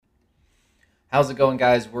How's it going,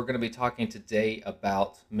 guys? We're going to be talking today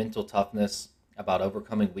about mental toughness, about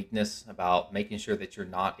overcoming weakness, about making sure that you're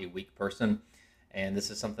not a weak person. And this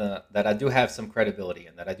is something that I do have some credibility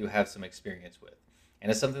in, that I do have some experience with. And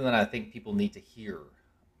it's something that I think people need to hear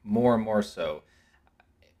more and more so.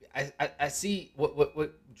 I see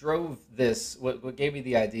what drove this, what gave me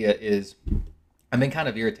the idea is I've been kind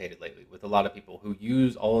of irritated lately with a lot of people who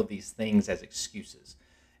use all of these things as excuses.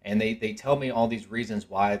 And they tell me all these reasons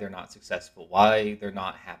why they're not successful, why they're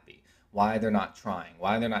not happy, why they're not trying,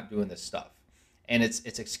 why they're not doing this stuff. And it's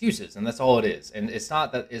excuses, and that's all it is. And it's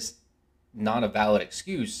not that it's not a valid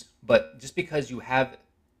excuse, but just because you have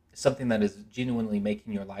something that is genuinely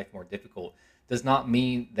making your life more difficult does not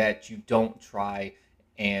mean that you don't try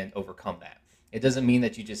and overcome that. It doesn't mean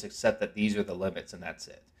that you just accept that these are the limits and that's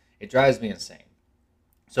it. It drives me insane.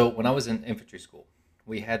 So when I was in infantry school,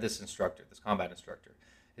 we had this instructor, this combat instructor.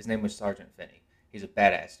 His name was Sergeant Finney. He's a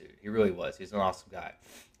badass dude. He really was. He's an awesome guy.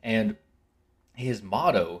 And his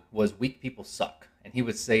motto was "weak people suck." And he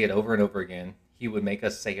would say it over and over again. He would make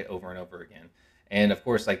us say it over and over again. And of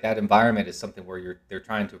course, like that environment is something where they're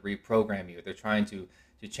trying to reprogram you. They're trying to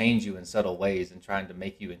change you in subtle ways and trying to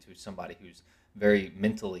make you into somebody who's very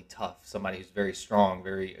mentally tough, somebody who's very strong,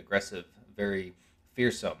 very aggressive, very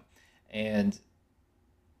fearsome. And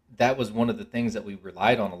that was one of the things that we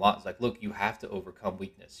relied on a lot. It's like, look, you have to overcome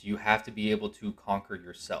weakness. You have to be able to conquer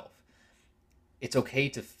yourself. It's okay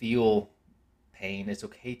to feel pain. It's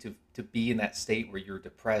okay to be in that state where you're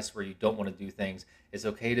depressed, where you don't want to do things. It's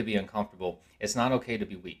okay to be uncomfortable. It's not okay to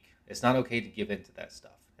be weak. It's not okay to give in to that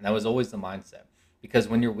stuff. And that was always the mindset. Because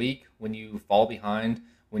when you're weak, when you fall behind,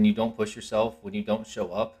 when you don't push yourself, when you don't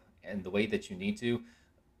show up in the way that you need to,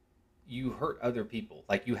 you hurt other people.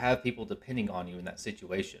 Like you have people depending on you in that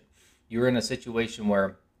situation. You're in a situation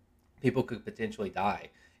where people could potentially die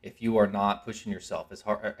if you are not pushing yourself as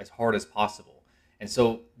hard as possible. And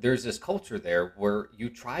so there's this culture there where you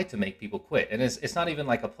try to make people quit. And it's not even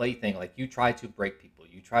like a play thing. Like you try to break people.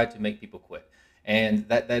 You try to make people quit. And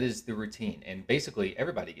that is the routine. And basically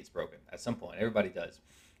everybody gets broken at some point. Everybody does.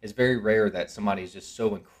 It's very rare that somebody is just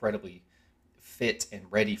so incredibly fit and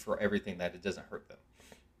ready for everything that it doesn't hurt them.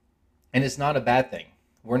 And it's not a bad thing.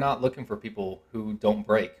 We're not looking for people who don't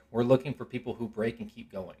break. We're looking for people who break and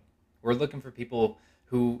keep going. We're looking for people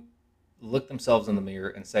who look themselves in the mirror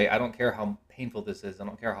and say, I don't care how painful this is. I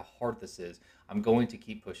don't care how hard this is. I'm going to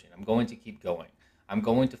keep pushing. I'm going to keep going. I'm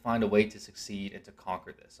going to find a way to succeed and to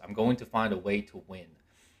conquer this. I'm going to find a way to win.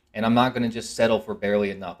 And I'm not going to just settle for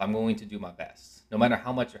barely enough. I'm going to do my best, no matter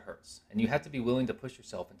how much it hurts. And you have to be willing to push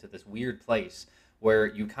yourself into this weird place where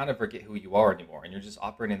you kind of forget who you are anymore. And you're just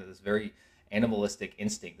operating at this very animalistic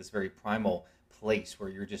instinct, this very primal place where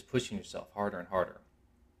you're just pushing yourself harder and harder.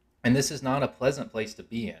 And this is not a pleasant place to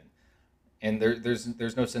be in. And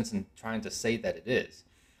there's no sense in trying to say that it is.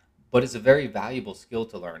 But it's a very valuable skill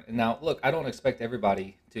to learn. And now, look, I don't expect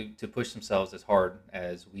everybody to push themselves as hard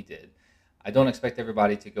as we did. I don't expect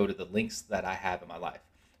everybody to go to the lengths that I have in my life.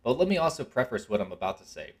 But let me also preface what I'm about to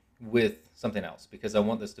say with something else, because I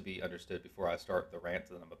want this to be understood before I start the rant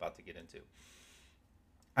that I'm about to get into.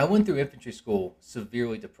 I went through infantry school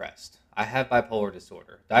severely depressed. I have bipolar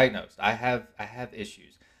disorder, diagnosed. I have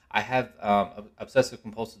issues. I have obsessive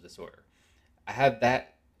compulsive disorder. I have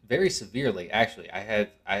that very severely. Actually,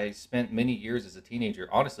 I spent many years as a teenager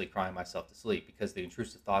honestly crying myself to sleep because the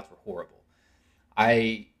intrusive thoughts were horrible.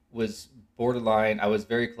 I was borderline. I was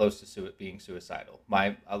very close to being suicidal.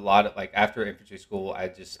 A lot of like after infantry school, I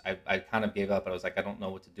kind of gave up. I was like, I don't know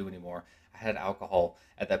what to do anymore. I had alcohol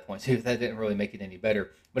at that point too. That didn't really make it any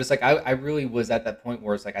better. But it's like I really was at that point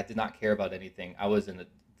where it's like I did not care about anything. I was in a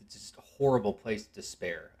just horrible place to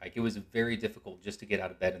despair. Like it was very difficult just to get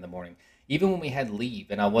out of bed in the morning. Even when we had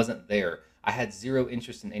leave and I wasn't there, I had zero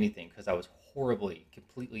interest in anything because I was horribly,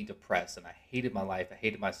 completely depressed and I hated my life. I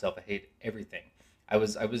hated myself. I hated everything. It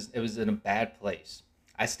was in a bad place.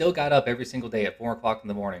 I still got up every single day at 4 o'clock in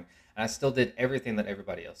the morning, and I still did everything that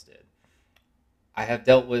everybody else did. I have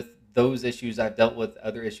dealt with those issues. I've dealt with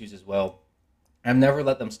other issues as well. I've never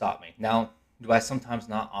let them stop me. Now, do I sometimes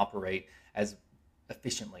not operate as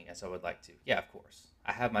efficiently as I would like to? Yeah, of course.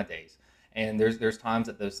 I have my days, and there's times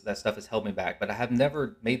that that stuff has held me back. But I have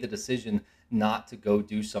never made the decision not to go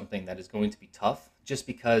do something that is going to be tough just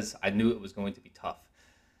because I knew it was going to be tough.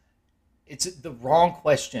 It's the wrong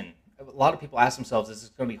question. A lot of people ask themselves, is this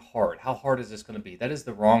going to be hard? How hard is this going to be? That is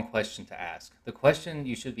the wrong question to ask. The question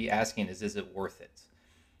you should be asking is it worth it?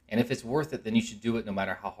 And if it's worth it, then you should do it no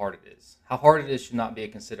matter how hard it is. How hard it is should not be a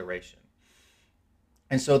consideration.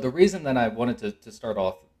 And so the reason that I wanted to start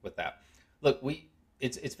off with that, look,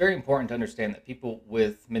 it's very important to understand that people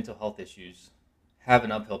with mental health issues have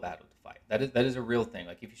an uphill battle to fight. That is a real thing.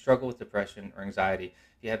 Like if you struggle with depression or anxiety,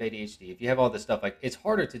 if you have ADHD, if you have all this stuff, like it's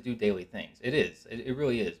harder to do daily things. It is. It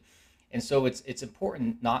really is. And so it's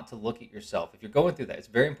important not to look at yourself. If you're going through that, it's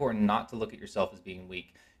very important not to look at yourself as being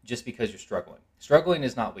weak just because you're struggling. Struggling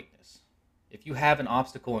is not weakness. If you have an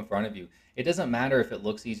obstacle in front of you, it doesn't matter if it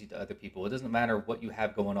looks easy to other people. It doesn't matter what you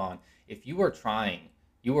have going on. If you are trying,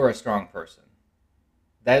 you are a strong person.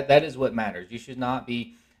 That is what matters. You should not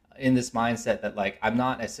be in this mindset that like I'm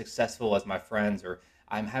not as successful as my friends, or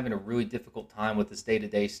I'm having a really difficult time with this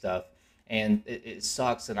day-to-day stuff and it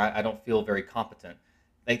sucks and I don't feel very competent.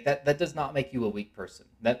 Like that does not make you a weak person.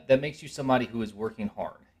 That makes you somebody who is working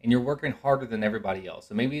hard. And you're working harder than everybody else.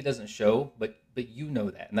 So maybe it doesn't show, but you know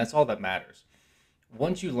that. And that's all that matters.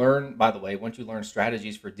 Once you learn, by the way, once you learn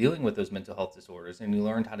strategies for dealing with those mental health disorders and you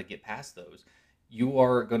learn how to get past those, you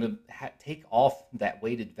are going to take off that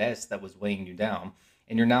weighted vest that was weighing you down.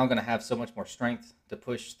 And you're now going to have so much more strength to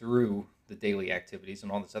push through the daily activities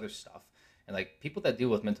and all this other stuff. And like people that deal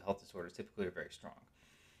with mental health disorders typically are very strong.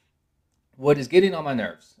 What is getting on my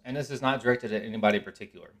nerves, and this is not directed at anybody in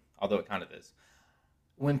particular, although it kind of is,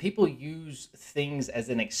 when people use things as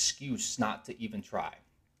an excuse not to even try,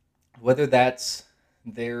 whether that's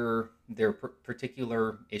their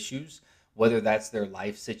particular issues, whether that's their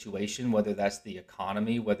life situation, whether that's the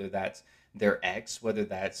economy, whether that's their ex, whether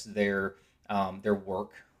that's their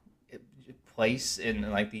work place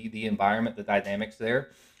and like the environment, the dynamics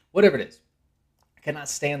there, whatever it is. I cannot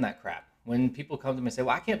stand that crap. When people come to me and say,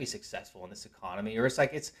 "Well, I can't be successful in this economy," or it's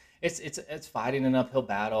like it's fighting an uphill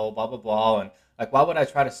battle, blah blah blah, and like why would I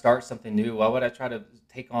try to start something new? Why would I try to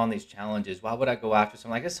take on these challenges? Why would I go after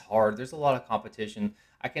something like it's hard? There's a lot of competition.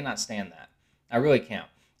 I cannot stand that. I really can't.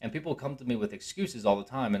 And people come to me with excuses all the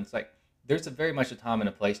time, and it's like there's a very much a time and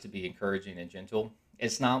a place to be encouraging and gentle.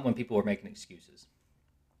 It's not when people are making excuses.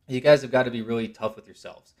 You guys have got to be really tough with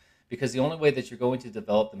yourselves. Because the only way that you're going to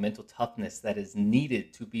develop the mental toughness that is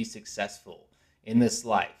needed to be successful in this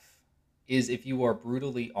life is if you are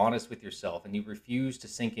brutally honest with yourself and you refuse to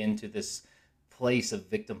sink into this place of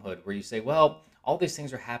victimhood where you say, well, all these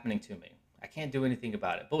things are happening to me. I can't do anything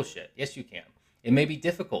about it. Bullshit. Yes, you can. It may be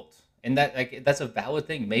difficult. And that's a valid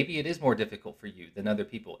thing. Maybe it is more difficult for you than other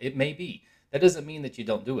people. It may be. That doesn't mean that you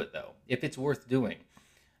don't do it, though, if it's worth doing.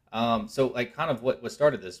 So like kind of what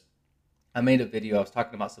started this, I made a video. I was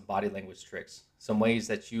talking about some body language tricks, some ways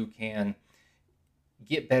that you can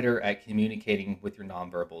get better at communicating with your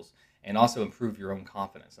nonverbals and also improve your own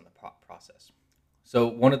confidence in the process. So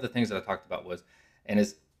one of the things that I talked about was, and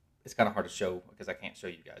it's kind of hard to show because I can't show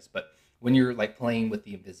you guys, but when you're like playing with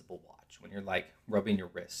the invisible watch, when you're like rubbing your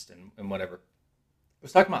wrist and whatever, I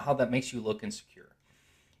was talking about how that makes you look insecure.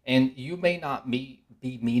 And you may not be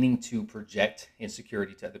meaning to project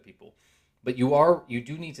insecurity to other people, but you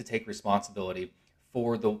do need to take responsibility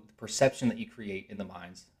for the perception that you create in the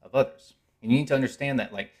minds of others. And you need to understand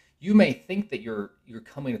that like you may think that you're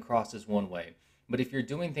coming across as one way, but if you're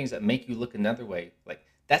doing things that make you look another way, like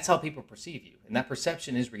that's how people perceive you. And that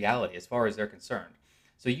perception is reality as far as they're concerned.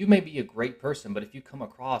 So you may be a great person, but if you come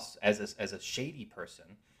across as a shady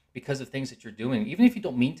person because of things that you're doing, even if you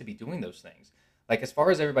don't mean to be doing those things, like as far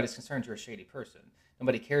as everybody's concerned, you're a shady person.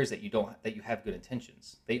 Nobody cares that you have good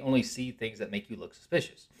intentions. They only see things that make you look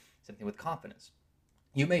suspicious. Same thing with confidence.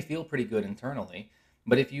 You may feel pretty good internally,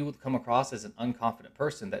 but if you come across as an unconfident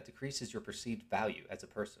person, that decreases your perceived value as a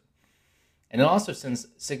person. And it also sends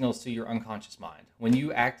signals to your unconscious mind. When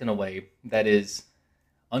you act in a way that is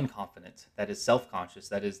unconfident, that is self-conscious,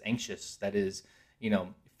 that is anxious, that is,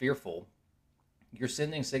 fearful, you're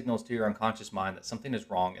sending signals to your unconscious mind that something is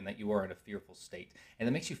wrong and that you are in a fearful state. And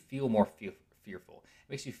it makes you feel more fearful.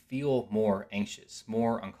 It makes you feel more anxious,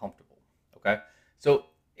 more uncomfortable. Okay? So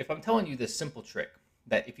if I'm telling you this simple trick,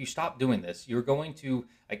 that if you stop doing this, you're going to,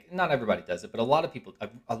 like, not everybody does it, but a lot of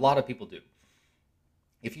people do.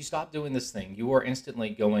 If you stop doing this thing, you are instantly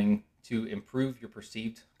going to improve your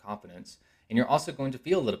perceived confidence, and you're also going to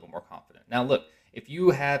feel a little bit more confident. Now, look, if you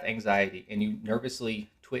have anxiety and you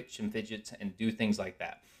nervously twitch and fidget and do things like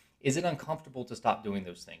that, is it uncomfortable to stop doing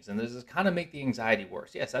those things? And does it kind of make the anxiety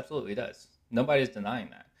worse? Yes, absolutely it does. Nobody's denying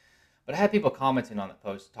that. But I had people commenting on the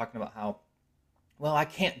post talking about how, well, I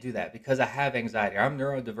can't do that because I have anxiety. I'm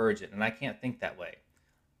neurodivergent and I can't think that way.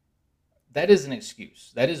 That is an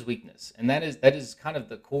excuse. That is weakness. And that is kind of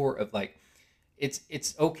the core of like,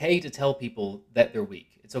 it's okay to tell people that they're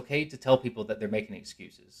weak. It's okay to tell people that they're making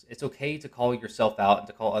excuses. It's okay to call yourself out and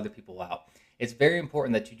to call other people out. It's very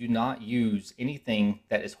important that you do not use anything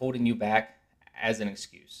that is holding you back as an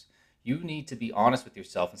excuse. You need to be honest with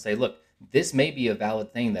yourself and say, look, this may be a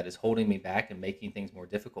valid thing that is holding me back and making things more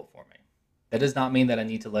difficult for me. That does not mean that I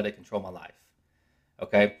need to let it control my life.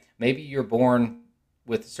 Okay? Maybe you're born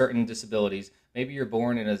with certain disabilities. Maybe you're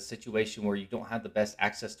born in a situation where you don't have the best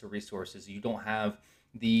access to resources. You don't have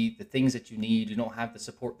the things that you need. You don't have the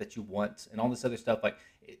support that you want, and all this other stuff. Like,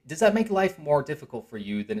 does that make life more difficult for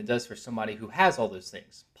you than it does for somebody who has all those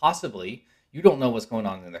things? Possibly. You don't know what's going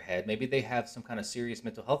on in their head. Maybe they have some kind of serious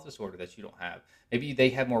mental health disorder that you don't have. Maybe they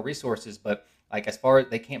have more resources, but like as far as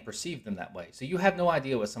they can't perceive them that way. So you have no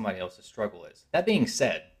idea what somebody else's struggle is. That being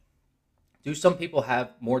said, do some people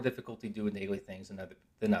have more difficulty doing daily things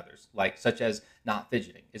than others, like such as not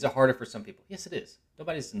fidgeting? Is it harder for some people? Yes, it is.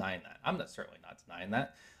 Nobody's denying that. I'm not certainly not denying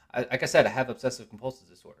that. Like I said, I have obsessive compulsive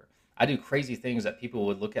disorder. I do crazy things that people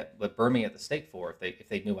would burn me at the stake for if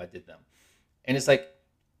they knew I did them. And it's like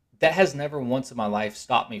that has never once in my life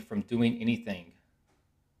stopped me from doing anything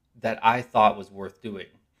that I thought was worth doing.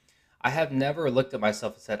 I have never looked at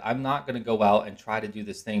myself and said, I'm not going to go out and try to do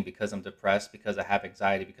this thing because I'm depressed, because I have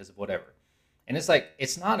anxiety, because of whatever. And it's like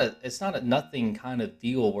it's not a nothing kind of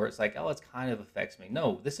deal where it's like, oh, it kind of affects me.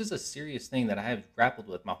 No, this is a serious thing that I have grappled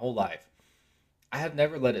with my whole life. I have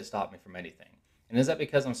never let it stop me from anything. And is that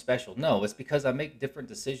because I'm special? No, it's because I make different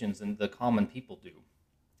decisions than the common people do,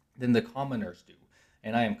 than the commoners do.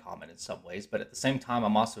 And I am common in some ways, but at the same time,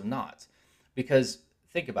 I'm also not. Because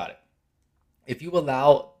think about it. If you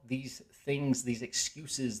allow these things, these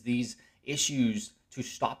excuses, these issues to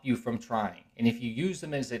stop you from trying, and if you use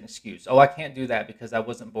them as an excuse, oh, I can't do that because I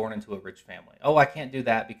wasn't born into a rich family. Oh, I can't do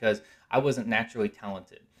that because I wasn't naturally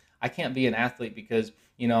talented. I can't be an athlete because,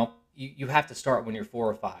 you have to start when you're 4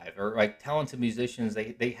 or 5, or like talented musicians,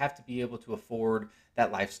 they have to be able to afford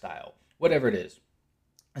that lifestyle, whatever it is.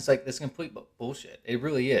 It's like this complete bullshit. It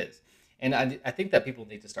really is. And I think that people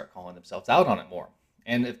need to start calling themselves out on it more.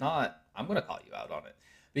 And if not, I'm going to call you out on it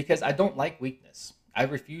because I don't like weakness. I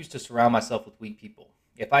refuse to surround myself with weak people.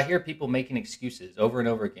 If I hear people making excuses over and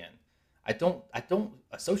over again, I don't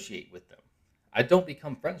associate with them. I don't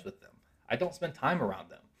become friends with them. I don't spend time around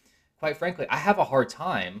them. Quite frankly, I have a hard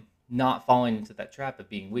time not falling into that trap of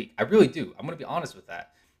being weak. I really do. I'm going to be honest with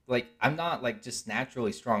that. Like, I'm not like just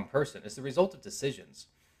naturally strong person. It's the result of decisions.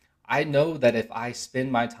 I know that if I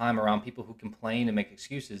spend my time around people who complain and make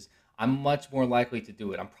excuses, I'm much more likely to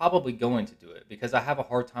do it. I'm probably going to do it because I have a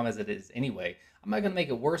hard time as it is anyway. I'm not going to make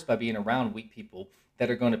it worse by being around weak people that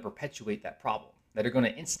are going to perpetuate that problem, that are going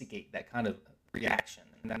to instigate that kind of reaction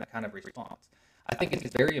and that kind of response. I think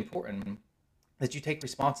it's very important that you take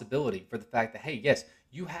responsibility for the fact that, hey, yes,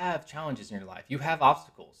 you have challenges in your life, you have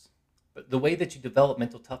obstacles. But the way that you develop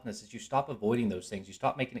mental toughness is you stop avoiding those things, you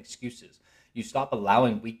stop making excuses, you stop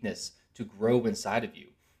allowing weakness to grow inside of you.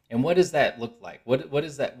 And what does that look like? What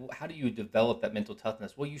is that? How do you develop that mental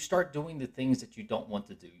toughness? Well, you start doing the things that you don't want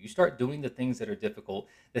to do. You start doing the things that are difficult,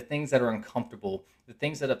 the things that are uncomfortable, the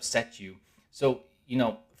things that upset you. So,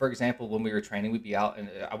 for example, when we were training, we'd be out, and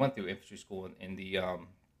I went through infantry school in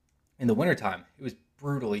the wintertime. It was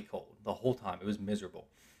brutally cold the whole time. It was miserable.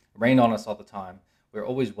 It rained on us all the time. We were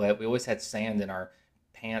always wet. We always had sand in our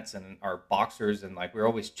pants and our boxers, and like we were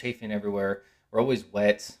always chafing everywhere. We're always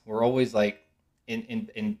wet. We're always like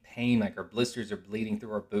in pain, like our blisters are bleeding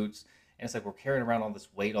through our boots. And it's like we're carrying around all this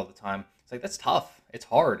weight all the time. It's like that's tough. It's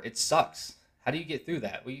hard. It sucks. How do you get through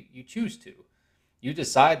that? Well, you choose to. You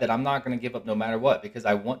decide that I'm not going to give up no matter what because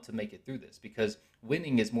I want to make it through this, because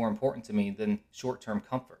winning is more important to me than short-term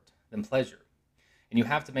comfort, than pleasure. And you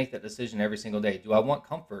have to make that decision every single day. Do I want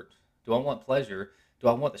comfort? Do I want pleasure? Do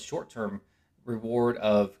I want the short-term reward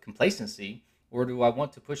of complacency? Or do I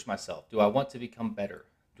want to push myself? Do I want to become better?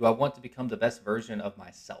 Do I want to become the best version of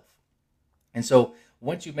myself? And so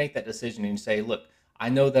once you make that decision and you say, look, I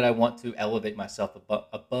know that I want to elevate myself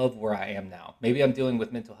above where I am now. Maybe I'm dealing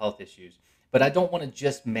with mental health issues, but I don't want to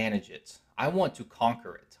just manage it. I want to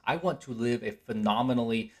conquer it. I want to live a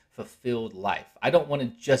phenomenally fulfilled life. I don't want to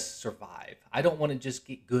just survive. I don't want to just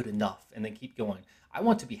get good enough and then keep going. I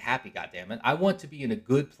want to be happy, goddammit. I want to be in a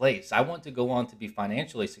good place. I want to go on to be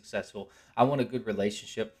financially successful. I want a good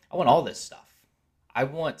relationship. I want all this stuff. I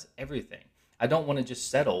want everything. I don't want to just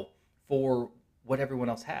settle for what everyone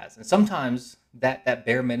else has. And sometimes that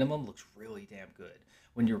bare minimum looks really damn good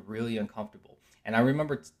when you're really uncomfortable. And I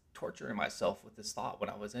remember torturing myself with this thought when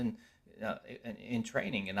I was in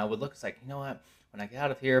training, and I would look, it's like, you know what? When I get out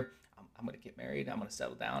of here, I'm going to get married. I'm going to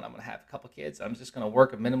settle down. I'm going to have a couple kids. I'm just going to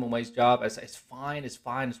work a minimum wage job. It's fine. It's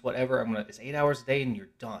fine. It's whatever. It's 8 hours a day and you're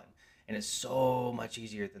done. And it's so much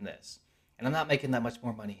easier than this. And I'm not making that much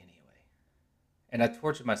more money anyway. And I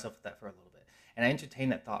tortured myself with that for a little bit. And I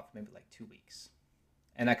entertained that thought for maybe like 2 weeks.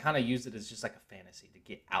 And I kind of used it as just like a fantasy to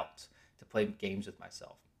get out, to play games with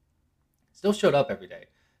myself. Still showed up every day.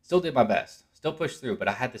 Still did my best. Still pushed through. But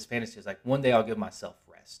I had this fantasy. It's like one day I'll give myself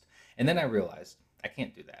rest. And then I realized I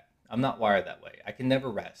can't do that. I'm not wired that way. I can never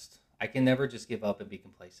rest. I can never just give up and be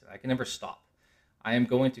complacent. I can never stop. I am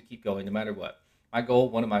going to keep going no matter what. My goal,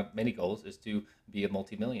 one of my many goals, is to be a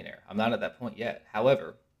multimillionaire. I'm not at that point yet.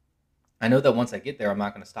 However, I know that once I get there, I'm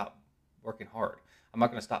not going to stop working hard. I'm not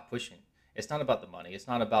going to stop pushing. It's not about the money. It's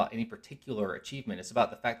not about any particular achievement. It's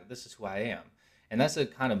about the fact that this is who I am. And that's a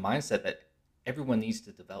kind of mindset that everyone needs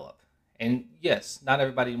to develop. And yes, not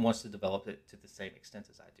everybody wants to develop it to the same extent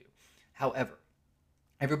as I do. However,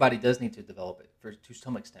 everybody does need to develop it to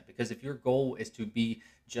some extent, because if your goal is to be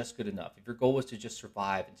just good enough, if your goal is to just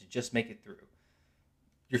survive and to just make it through,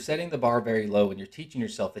 you're setting the bar very low and you're teaching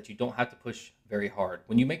yourself that you don't have to push very hard.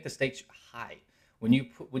 When you make the stakes high, when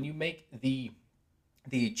you make the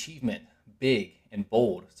achievement big and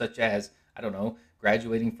bold, such as, I don't know,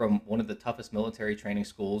 graduating from one of the toughest military training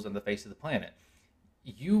schools on the face of the planet,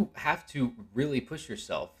 you have to really push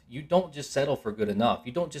yourself. You don't just settle for good enough.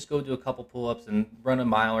 You don't just go do a couple pull-ups and run a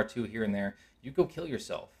mile or two here and there. You go kill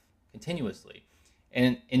yourself continuously.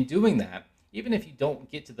 And in doing that, even if you don't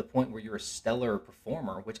get to the point where you're a stellar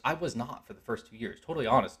performer, which I was not for the first 2 years, totally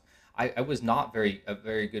honest. I was not a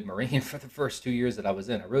very good Marine for the first 2 years that I was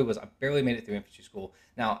in. I really was. I barely made it through infantry school.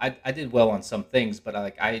 Now, I did well on some things, but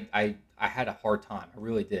I had a hard time. I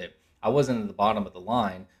really did. I wasn't at the bottom of the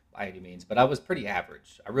line by any means, but I was pretty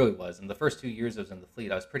average. I really was. In the first 2 years I was in the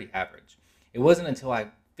fleet, I was pretty average. It wasn't until I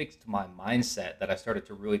fixed my mindset that I started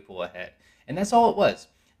to really pull ahead. And that's all it was.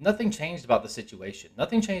 Nothing changed about the situation.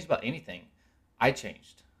 Nothing changed about anything. I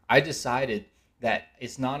changed. I decided that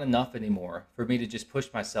it's not enough anymore for me to just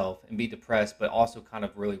push myself and be depressed, but also kind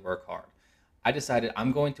of really work hard. I decided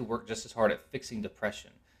I'm going to work just as hard at fixing depression,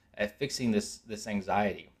 at fixing this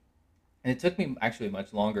anxiety. And it took me actually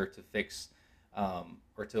much longer to fix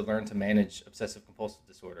or to learn to manage obsessive compulsive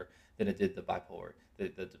disorder than it did the bipolar,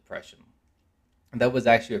 the depression. And that was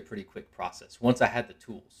actually a pretty quick process once I had the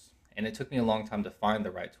tools. And it took me a long time to find the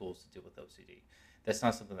right tools to deal with OCD. That's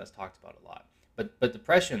not something that's talked about a lot. But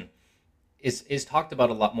depression is talked about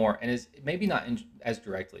a lot more, and is maybe not as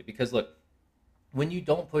directly, because look, when you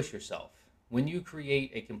don't push yourself, when you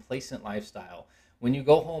create a complacent lifestyle, when you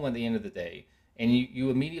go home at the end of the day and you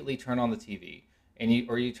immediately turn on the TV and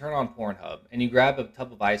you turn on Pornhub and you grab a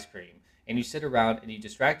tub of ice cream and you sit around and you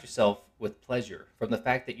distract yourself with pleasure from the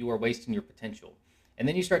fact that you are wasting your potential. And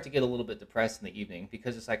then you start to get a little bit depressed in the evening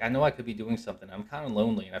because it's like, I know I could be doing something. I'm kind of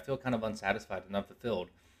lonely and I feel kind of unsatisfied and unfulfilled.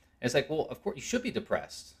 And it's like, well, of course you should be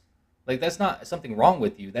depressed. Like, that's not something wrong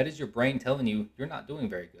with you. That is your brain telling you you're not doing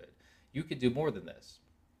very good. You could do more than this.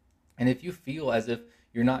 And if you feel as if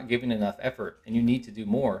you're not giving enough effort and you need to do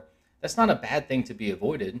more, that's not a bad thing to be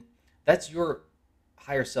avoided. That's your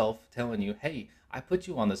higher self telling you, hey, I put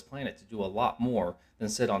you on this planet to do a lot more than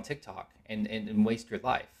sit on TikTok and waste your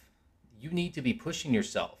life. You need to be pushing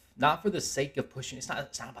yourself, not for the sake of pushing. It's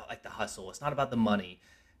not about like the hustle. It's not about the money.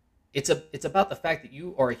 It's about the fact that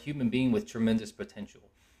you are a human being with tremendous potential.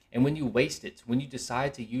 And when you waste it, when you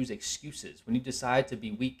decide to use excuses, when you decide to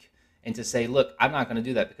be weak and to say, look, I'm not going to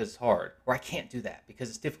do that because it's hard, or I can't do that because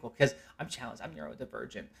it's difficult, because I'm challenged, I'm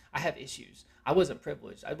neurodivergent, I have issues, I wasn't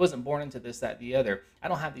privileged, I wasn't born into this, that, the other, I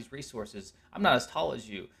don't have these resources, I'm not as tall as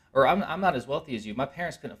you, or I'm not as wealthy as you, my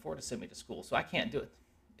parents couldn't afford to send me to school, so I can't do it.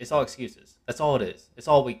 It's all excuses. That's all it is. It's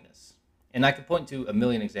all weakness. And I could point to a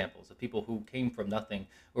million examples of people who came from nothing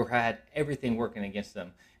or had everything working against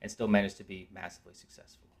them and still managed to be massively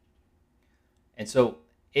successful. And so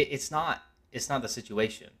it's not the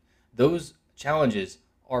situation. Those challenges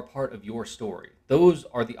are part of your story. Those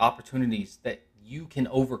are the opportunities that you can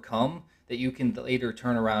overcome, that you can later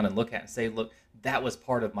turn around and look at and say, look, that was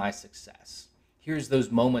part of my success. Here's those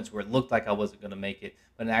moments where it looked like I wasn't going to make it,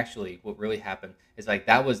 but actually what really happened is like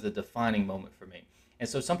that was the defining moment for me. And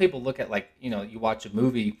so some people look at, like, you watch a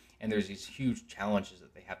movie and there's these huge challenges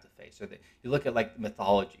that they have to face. Or you look at like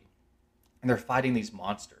mythology and they're fighting these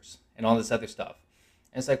monsters and all this other stuff.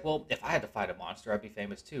 And it's like, well, if I had to fight a monster, I'd be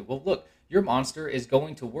famous too. Well, look, your monster is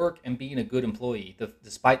going to work and being a good employee,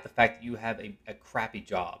 despite the fact that you have a crappy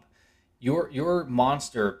job. Your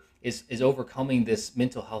monster is overcoming this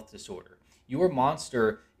mental health disorder. Your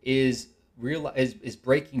monster is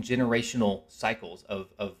breaking generational cycles of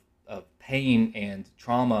pain and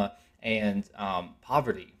trauma and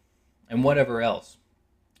poverty and whatever else.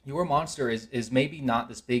 Your monster is maybe not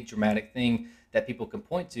this big dramatic thing that people can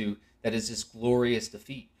point to that is this glorious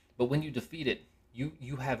defeat. But when you defeat it,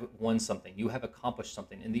 you have won something. You have accomplished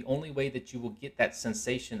something. And the only way that you will get that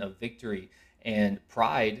sensation of victory and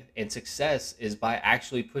pride and success is by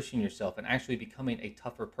actually pushing yourself and actually becoming a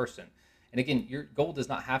tougher person. And again, your goal does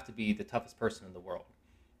not have to be the toughest person in the world.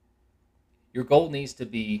 Your goal needs to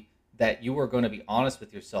be that you are going to be honest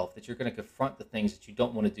with yourself, that you're going to confront the things that you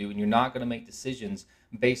don't want to do, and you're not going to make decisions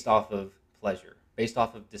based off of pleasure, based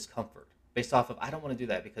off of discomfort, based off of, I don't want to do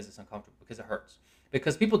that because it's uncomfortable, because it hurts.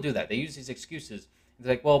 Because people do that. They use these excuses.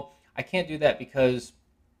 They're like, well, I can't do that because,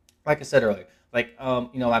 like I said earlier, like,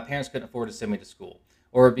 my parents couldn't afford to send me to school.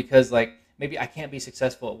 Or because, like, maybe I can't be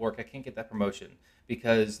successful at work. I can't get that promotion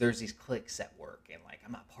because there's these cliques at work, and like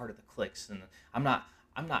I'm not part of the cliques, and I'm not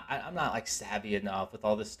I'm not like savvy enough with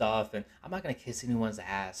all this stuff, and I'm not gonna kiss anyone's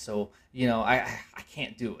ass, so I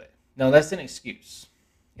can't do it. No, that's an excuse.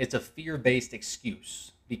 It's a fear-based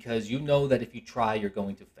excuse because you know that if you try, you're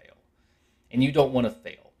going to fail, and you don't want to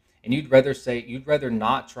fail, and you'd rather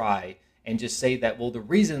not try and just say that, well, the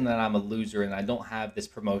reason that I'm a loser and I don't have this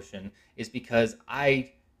promotion is because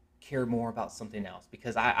I care more about something else,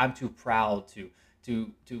 because I'm too proud to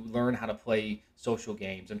learn how to play social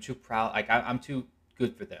games. I'm too proud, like I'm too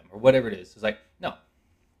good for them, or whatever it is. It's like, no,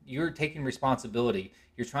 you're taking responsibility.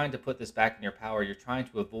 You're trying to put this back in your power. You're trying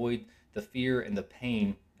to avoid the fear and the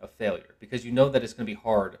pain of failure because you know that it's going to be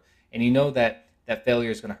hard, and you know that that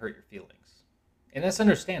failure is going to hurt your feelings. And that's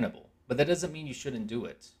understandable, but that doesn't mean you shouldn't do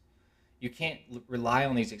it. You can't rely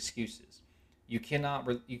on these excuses. You cannot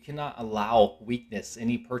allow weakness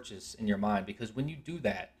any purchase in your mind, because when you do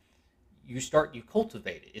that, you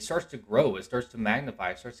cultivate it. It starts to grow. It starts to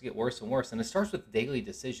magnify. It starts to get worse and worse. And it starts with daily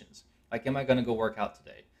decisions. Like, am I going to go work out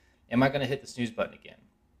today? Am I going to hit the snooze button again?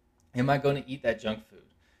 Am I going to eat that junk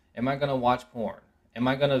food? Am I going to watch porn? Am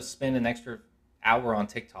I going to spend an extra hour on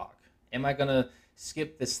TikTok? Am I going to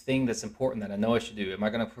skip this thing that's important that I know I should do? Am I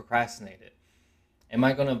going to procrastinate it? Am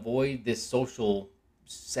I going to avoid this social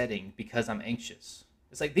setting because I'm anxious?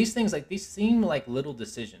 It's like these things, like these seem like little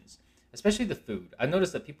decisions, especially the food. I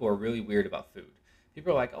noticed that people are really weird about food.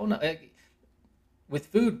 People are like, oh no, with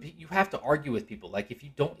food, you have to argue with people. Like, if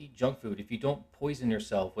you don't eat junk food, if you don't poison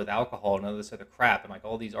yourself with alcohol and all this other crap and like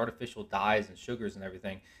all these artificial dyes and sugars and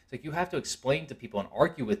everything, it's like you have to explain to people and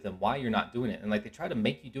argue with them why you're not doing it. And like they try to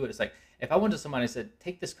make you do it. It's like, if I went to somebody and said,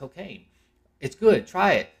 take this cocaine, it's good,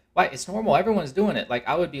 try it. Why? It's normal. Everyone's doing it. Like,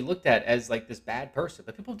 I would be looked at as like this bad person.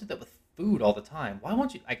 But people do that with food all the time. Why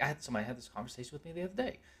won't you? Like, I had somebody had this conversation with me the other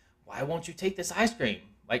day. Why won't you take this ice cream?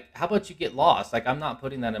 Like, how about you get lost? Like, I'm not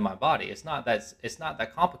putting that in my body. It's not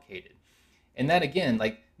that complicated. And that, again,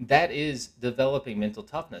 like, that is developing mental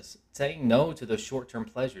toughness. Saying no to those short-term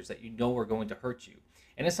pleasures that you know are going to hurt you.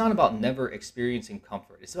 And it's not about never experiencing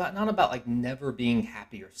comfort. It's not about like never being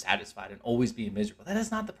happy or satisfied and always being miserable. That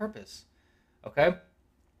is not the purpose. Okay?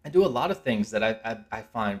 I do a lot of things that I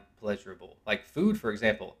find pleasurable. Like food, for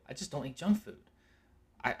example. I just don't eat junk food.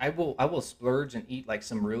 I will splurge and eat like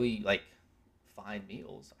some really like fine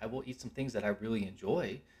meals. I will eat some things that I really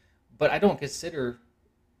enjoy, but I don't consider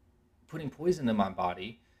putting poison in my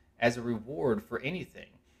body as a reward for anything.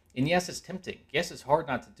 And yes, it's tempting. Yes, it's hard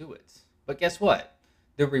not to do it. But guess what?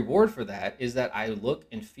 The reward for that is that I look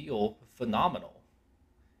and feel phenomenal.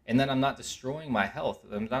 And then I'm not destroying my health.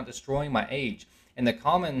 I'm not destroying my age. And the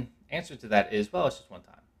common answer to that is, well, it's just one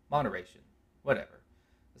time. Moderation. Whatever.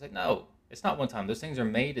 It's like, no, it's not one time. Those things are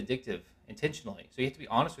made addictive intentionally. So you have to be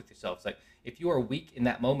honest with yourself. It's like, if you are weak in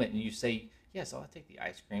that moment and you say, yes, I'll take the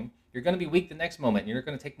ice cream, you're going to be weak the next moment and you're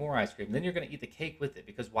going to take more ice cream. Then you're going to eat the cake with it,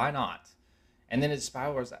 because why not? And then it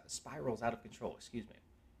spirals out of control. Excuse me.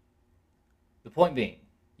 The point being,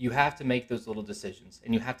 you have to make those little decisions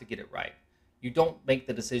and you have to get it right. You don't make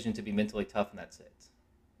the decision to be mentally tough and that's it.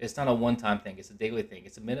 It's not a one-time thing. It's a daily thing.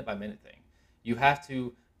 It's a minute-by-minute thing. You have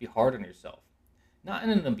to be hard on yourself. Not in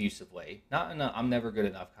an abusive way, not in a I'm never good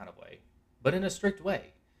enough kind of way, but in a strict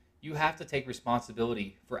way. You have to take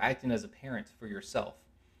responsibility for acting as a parent for yourself,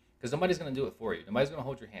 because nobody's going to do it for you. Nobody's going to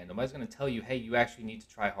hold your hand. Nobody's going to tell you, hey, you actually need to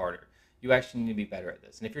try harder. You actually need to be better at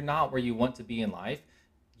this. And if you're not where you want to be in life,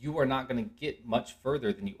 you are not going to get much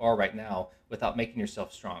further than you are right now without making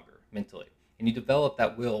yourself stronger mentally. And you develop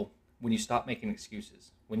that will when you stop making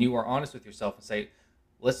excuses. When you are honest with yourself and say,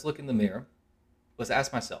 let's look in the mirror. Let's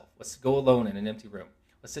ask myself. Let's go alone in an empty room.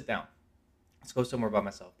 Let's sit down. Let's go somewhere by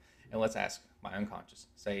myself. And let's ask my unconscious.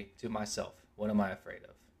 Say to myself, what am I afraid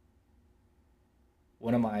of?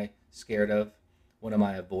 What am I scared of? What am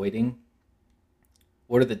I avoiding?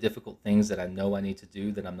 What are the difficult things that I know I need to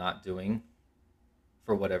do that I'm not doing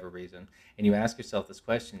for whatever reason? And you ask yourself this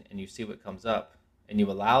question and you see what comes up, and you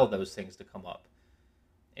allow those things to come up.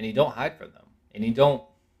 And you don't hide from them. And you don't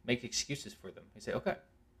make excuses for them. You say, okay,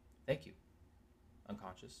 thank you.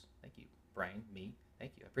 Unconscious, thank you. Brain, me,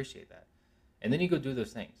 thank you. I appreciate that. And then you go do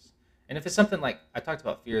those things. And if it's something like, I talked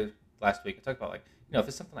about fear last week. I talked about like, if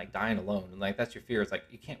it's something like dying alone, and like that's your fear, it's like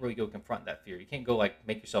you can't really go confront that fear. You can't go like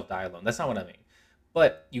make yourself die alone. That's not what I mean.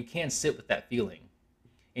 But you can sit with that feeling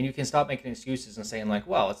And you can stop making excuses and saying like,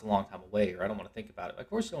 well, it's a long time away, or I don't want to think about it. Of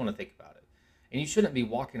course you don't want to think about it. And you shouldn't be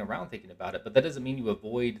walking around thinking about it, but that doesn't mean you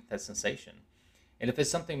avoid that sensation. And if it's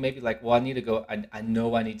something maybe like, well, I need to go, I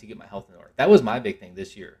know I need to get my health in order. That was my big thing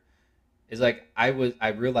this year. Is like I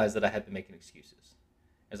realized that I had been making excuses.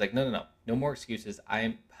 It's like, no more excuses.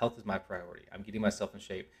 Health is my priority. I'm getting myself in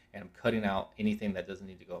shape, and I'm cutting out anything that doesn't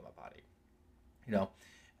need to go in my body. You know,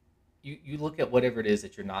 you look at whatever it is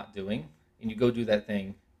that you're not doing, and you go do that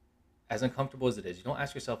thing, as uncomfortable as it is. You don't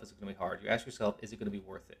ask yourself, is it going to be hard? You ask yourself, is it going to be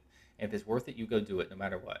worth it? And if it's worth it, you go do it no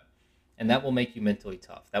matter what. And that will make you mentally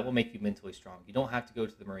tough. That will make you mentally strong. You don't have to go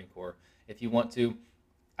to the Marine Corps. If you want to,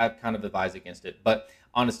 I kind of advise against it. But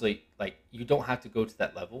honestly, like, you don't have to go to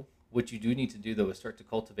that level. What you do need to do, though, is start to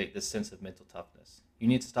cultivate this sense of mental toughness. You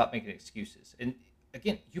need to stop making excuses. And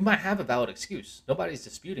again, you might have a valid excuse. Nobody's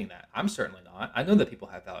disputing that. I'm certainly not. I know that people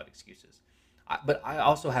have valid excuses. But I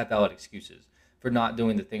also have valid excuses for not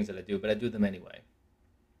doing the things that I do, but I do them anyway.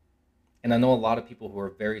 And I know a lot of people who are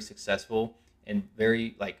very successful and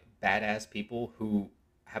very like badass people who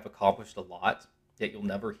have accomplished a lot that you'll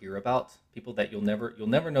never hear about, people that you'll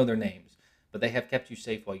never know their names, but they have kept you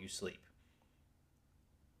safe while you sleep.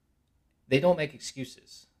 They don't make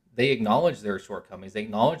excuses. They acknowledge their shortcomings, they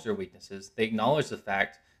acknowledge their weaknesses, they acknowledge the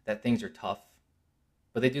fact that things are tough,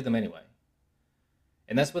 but they do them anyway.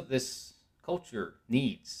 And that's what this culture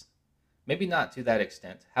needs. Maybe not to that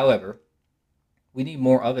extent. However, we need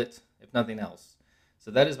more of it, if nothing else.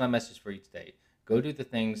 So that is my message for you today. Go do the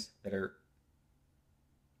things that are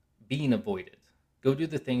being avoided. Go do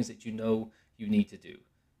the things that you know you need to do,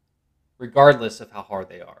 regardless of how hard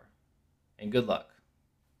they are. And good luck.